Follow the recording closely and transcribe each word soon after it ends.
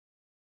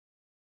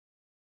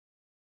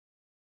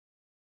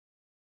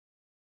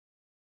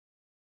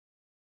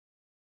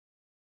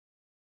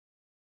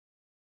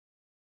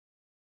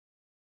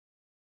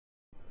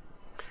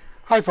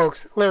Hi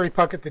folks, Larry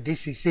Puckett, the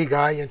DCC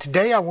guy, and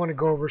today I want to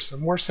go over some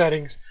more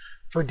settings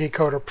for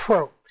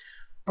DecoderPro.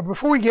 But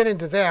before we get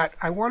into that,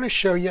 I want to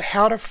show you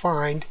how to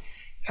find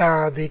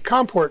the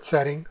COM port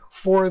setting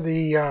for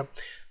the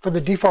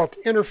default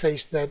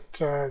interface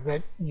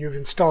that you've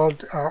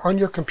installed on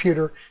your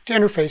computer to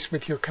interface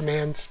with your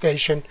command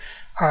station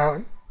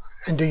and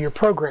do your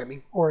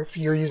programming, or if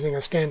you're using a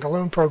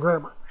standalone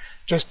programmer,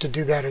 just to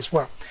do that as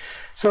well.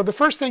 So the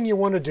first thing you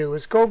want to do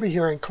is go over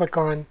here and click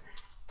on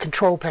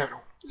Control Panel.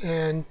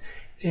 And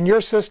in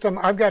your system,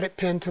 I've got it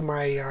pinned to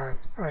my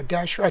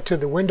to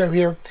the window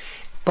here,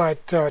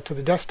 but to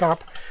the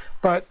desktop.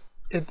 But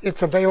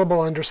it's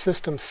available under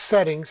System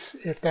Settings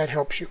if that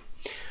helps you.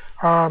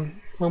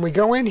 When we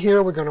go in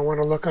here, we're going to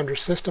want to look under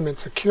System and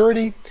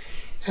Security,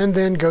 and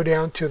then go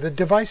down to the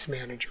Device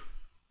Manager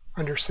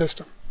under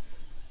System.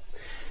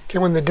 Okay,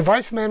 when the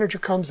Device Manager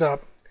comes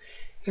up,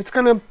 it's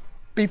going to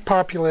be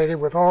populated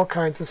with all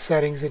kinds of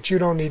settings that you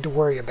don't need to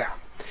worry about.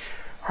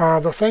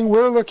 The thing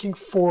we're looking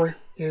for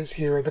is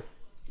here the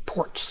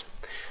ports.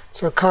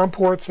 So COM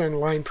ports and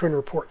line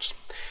printer ports.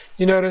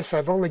 You notice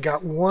I've only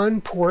got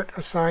one port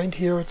assigned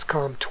here. It's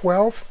COM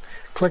 12.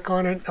 Click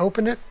on it and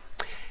open it.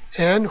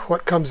 And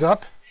what comes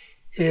up?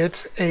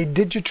 It's a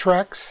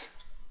Digitrax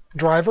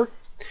driver.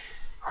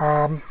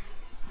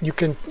 You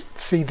can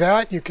see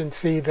that. You can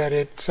see that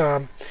it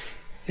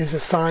is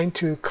assigned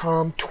to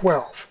COM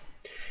 12.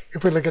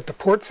 If we look at the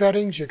port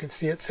settings, you can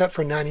see it's set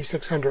for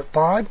 9600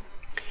 baud.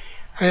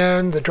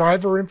 And the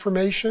driver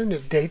information,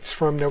 it dates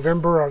from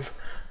November of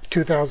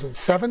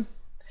 2007.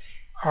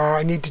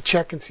 I need to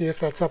check and see if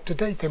that's up to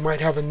date. They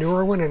might have a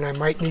newer one and I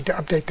might need to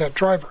update that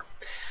driver.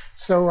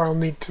 So I'll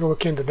need to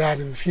look into that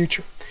in the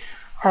future.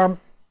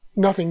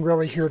 Nothing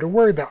really here to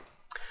worry about.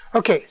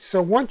 Okay,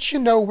 so once you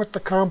know what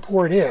the COM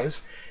port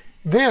is,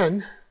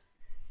 then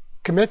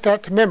commit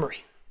that to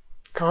memory.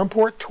 COM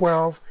port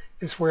 12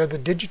 is where the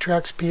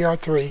Digitrax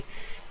PR3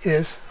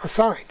 is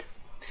assigned.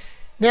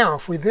 Now,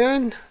 if we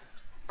then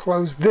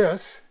close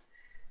this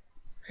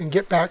and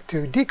get back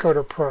to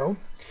DecoderPro,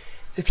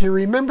 if you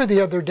remember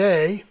the other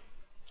day,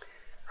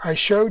 I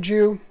showed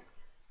you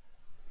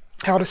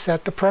how to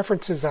set the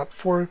preferences up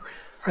for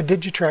a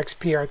Digitrax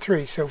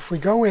PR3. So if we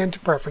go into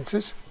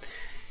Preferences,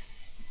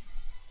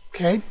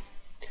 okay,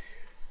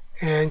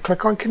 and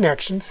click on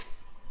Connections,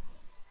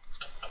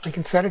 we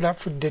can set it up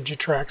for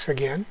Digitrax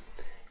again.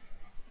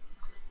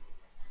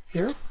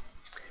 Here,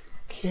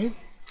 okay,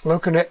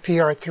 LocoNet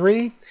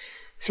PR3,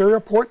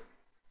 serial port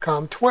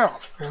COM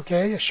 12.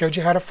 Okay, I showed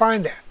you how to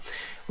find that.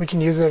 We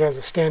can use it as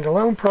a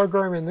standalone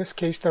program. In this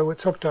case, though,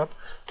 it's hooked up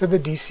to the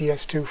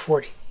DCS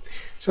 240.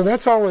 So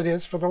that's all it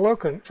is for the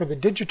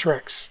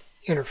Digitrax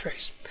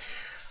interface.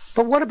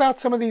 But what about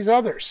some of these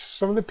others?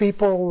 Some of the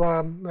people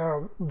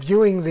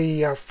viewing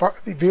the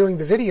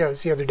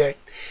videos the other day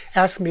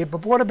asked me,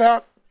 but what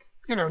about,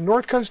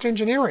 North Coast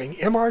Engineering,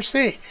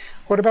 MRC?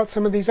 What about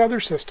some of these other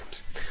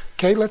systems?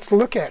 Okay, let's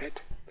look at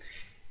it.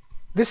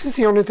 This is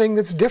the only thing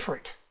that's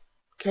different.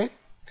 Okay.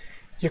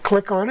 You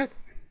click on it,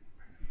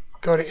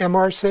 go to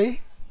MRC,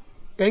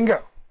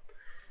 bingo.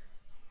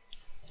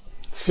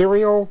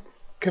 Serial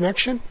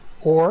connection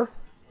or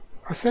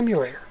a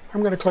simulator.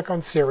 I'm going to click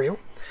on serial.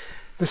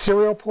 The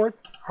serial port,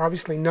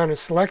 obviously none is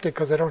selected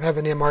because I don't have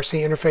an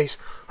MRC interface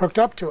hooked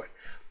up to it.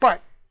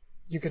 But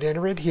you could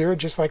enter it here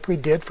just like we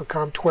did for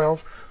COM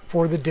 12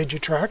 for the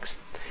Digitrax.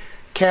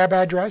 Cab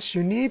address,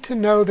 you need to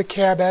know the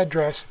cab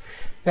address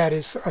that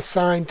is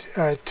assigned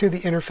to the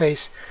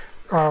interface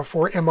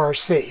for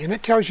MRC, and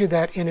it tells you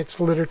that in its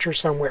literature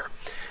somewhere.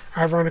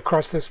 I've run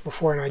across this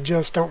before and I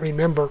just don't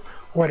remember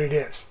what it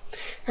is.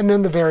 And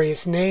then the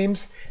various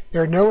names.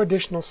 There are no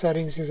additional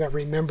settings as I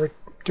remember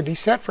to be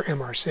set for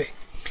MRC.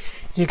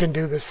 You can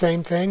do the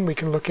same thing. We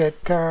can look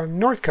at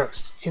North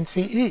Coast,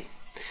 NCE.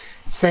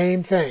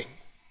 Same thing.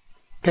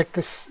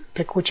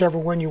 Pick whichever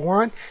one you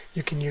want.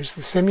 You can use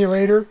the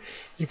simulator.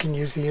 You can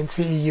use the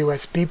NCE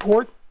USB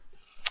port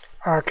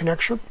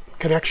connection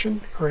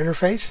or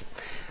interface.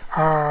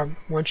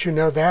 Once you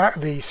know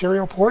that, the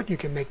serial port, you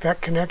can make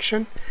that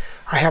connection.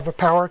 I have a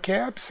power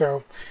cab,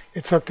 so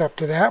it's hooked up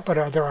to that, but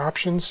other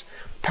options,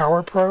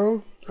 Power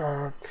Pro,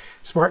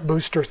 Smart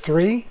Booster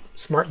 3,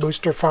 Smart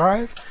Booster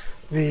 5,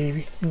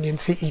 the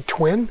NCE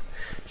Twin.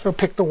 So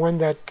pick the one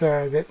that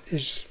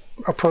is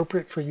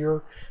appropriate for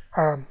your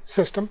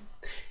system.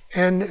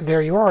 And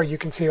there you are. You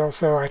can see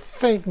also, I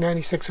think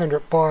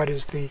 9600 baud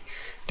is the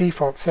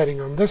default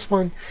setting on this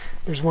one.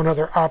 There's one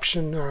other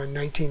option,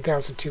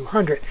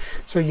 19200.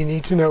 So you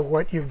need to know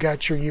what you've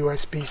got your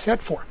USB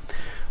set for.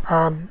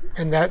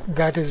 And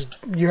that is,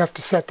 you have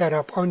to set that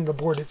up on the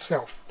board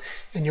itself.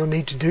 And you'll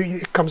need to do,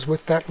 it comes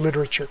with that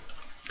literature.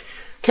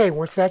 Okay,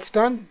 once that's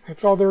done,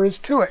 that's all there is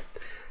to it.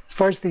 As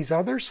far as these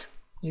others,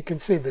 you can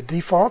see the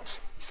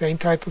defaults, same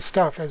type of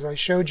stuff as I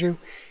showed you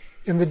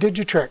in the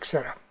Digitrax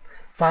setup.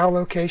 File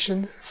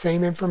location,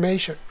 same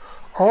information.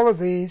 All of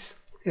these,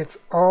 it's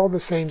all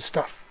the same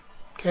stuff.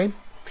 Okay?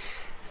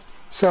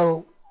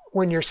 So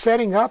when you're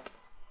setting up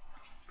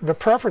the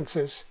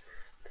preferences,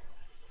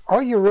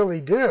 all you really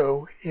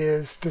do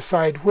is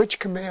decide which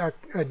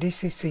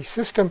DCC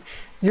system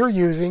you're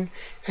using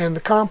and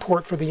the COM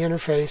port for the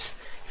interface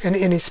and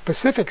any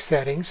specific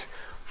settings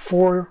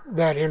for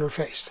that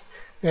interface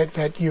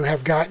that you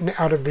have gotten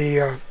out of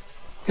the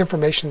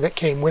information that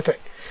came with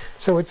it.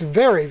 So it's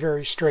very,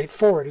 very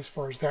straightforward as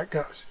far as that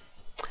goes.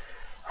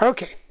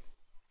 Okay.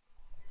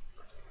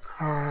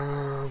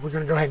 We're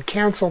going to go ahead and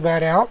cancel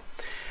that out.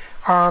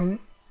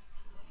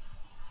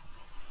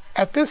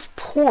 At this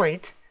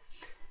point,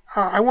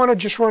 I want to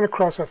just run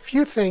across a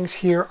few things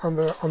here on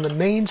the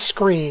main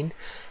screen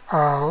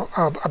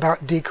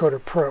about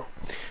DecoderPro.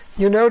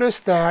 You notice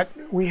that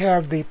we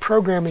have the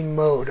programming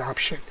mode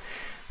option.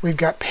 We've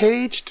got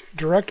paged,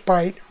 direct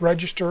byte,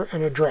 register,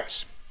 and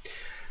address.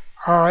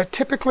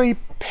 Typically,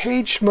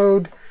 page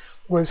mode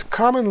was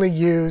commonly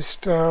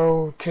used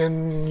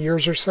 10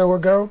 years or so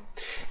ago,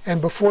 and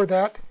before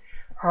that,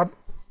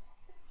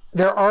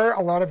 there are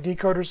a lot of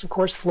decoders, of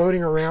course,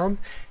 floating around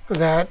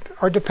that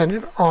are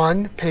dependent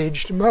on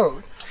paged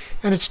mode.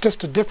 And it's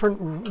just a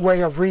different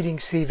way of reading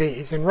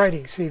CVs and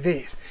writing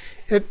CVs.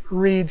 It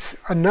reads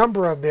a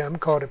number of them,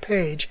 called a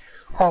page,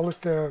 all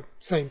at the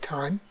same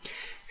time,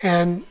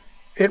 and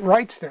it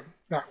writes them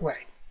that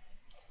way.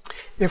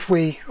 If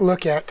we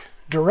look at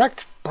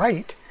direct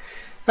byte,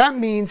 that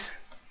means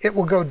it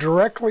will go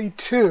directly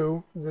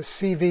to the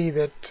CV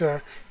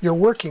that you're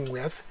working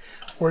with,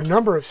 or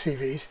number of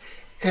CVs,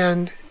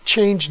 and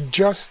change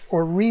just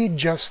or read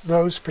just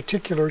those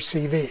particular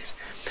CVs.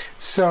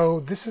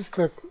 So this is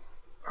the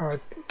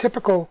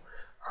typical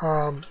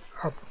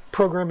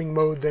programming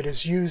mode that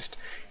is used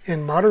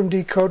in modern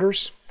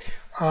decoders.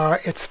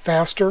 It's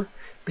faster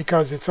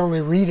because it's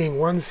only reading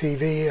one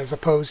CV as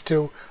opposed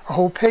to a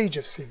whole page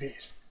of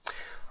CVs.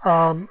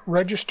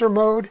 Register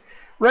mode.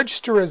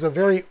 Register is a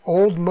very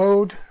old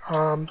mode,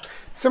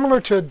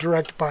 similar to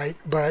direct byte,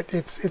 but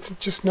it's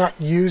just not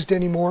used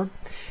anymore.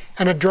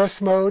 And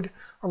address mode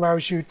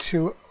allows you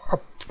to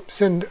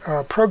send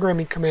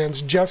programming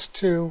commands just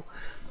to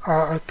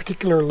a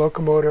particular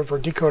locomotive or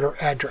decoder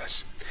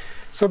address.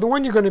 So the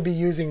one you're going to be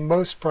using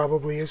most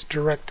probably is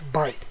direct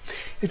byte.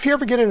 If you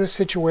ever get in a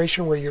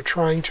situation where you're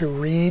trying to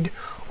read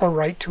or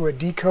write to a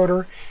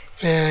decoder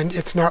and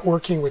it's not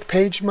working with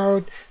page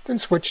mode, then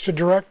switch to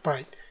direct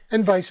byte,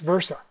 and vice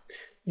versa.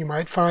 You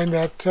might find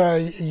that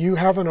you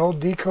have an old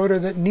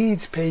decoder that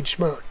needs page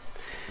mode.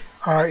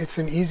 It's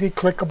an easy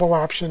clickable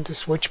option to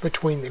switch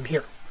between them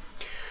here.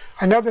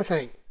 Another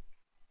thing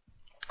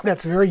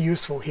that's very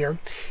useful here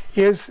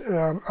is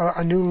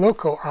a new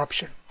Loco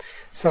option.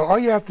 So all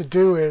you have to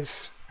do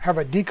is have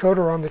a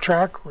decoder on the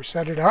track or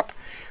set it up.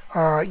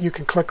 You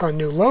can click on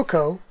New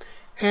Loco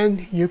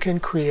and you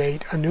can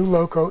create a new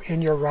Loco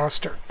in your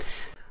roster.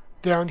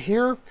 Down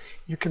here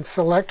you can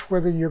select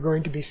whether you're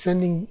going to be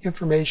sending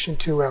information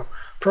to a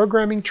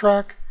programming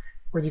track,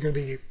 whether you're going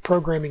to be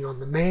programming on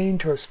the main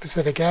to a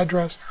specific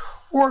address,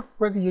 or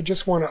whether you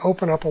just want to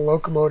open up a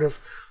locomotive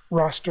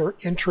roster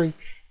entry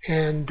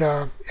and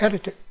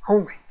edit it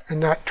only and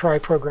not try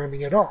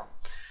programming at all.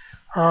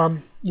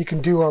 You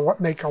can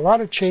make a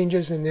lot of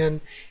changes and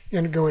then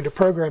go into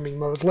programming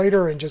mode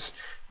later and just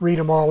read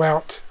them all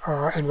out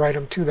and write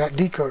them to that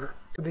decoder.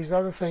 For these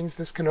other things,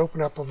 this can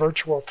open up a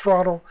virtual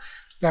throttle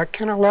that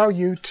can allow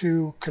you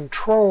to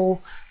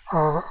control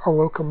a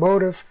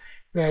locomotive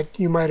that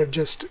you might have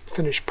just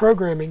finished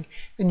programming,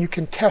 and you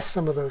can test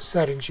some of those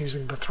settings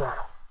using the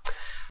throttle.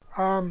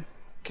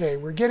 Okay,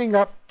 we're getting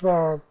up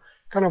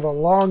kind of a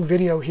long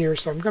video here,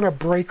 so I'm going to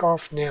break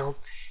off now,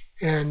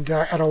 and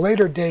at a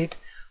later date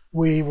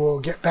we will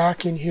get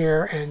back in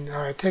here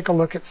and take a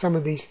look at some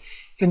of these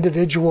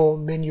individual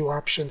menu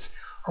options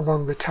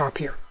along the top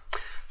here.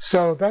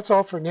 So that's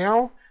all for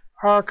now.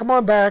 Come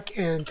on back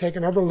and take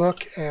another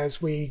look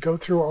as we go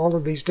through all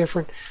of these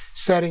different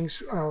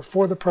settings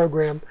for the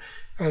program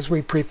as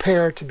we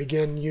prepare to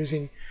begin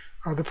using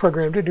the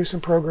program to do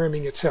some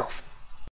programming itself.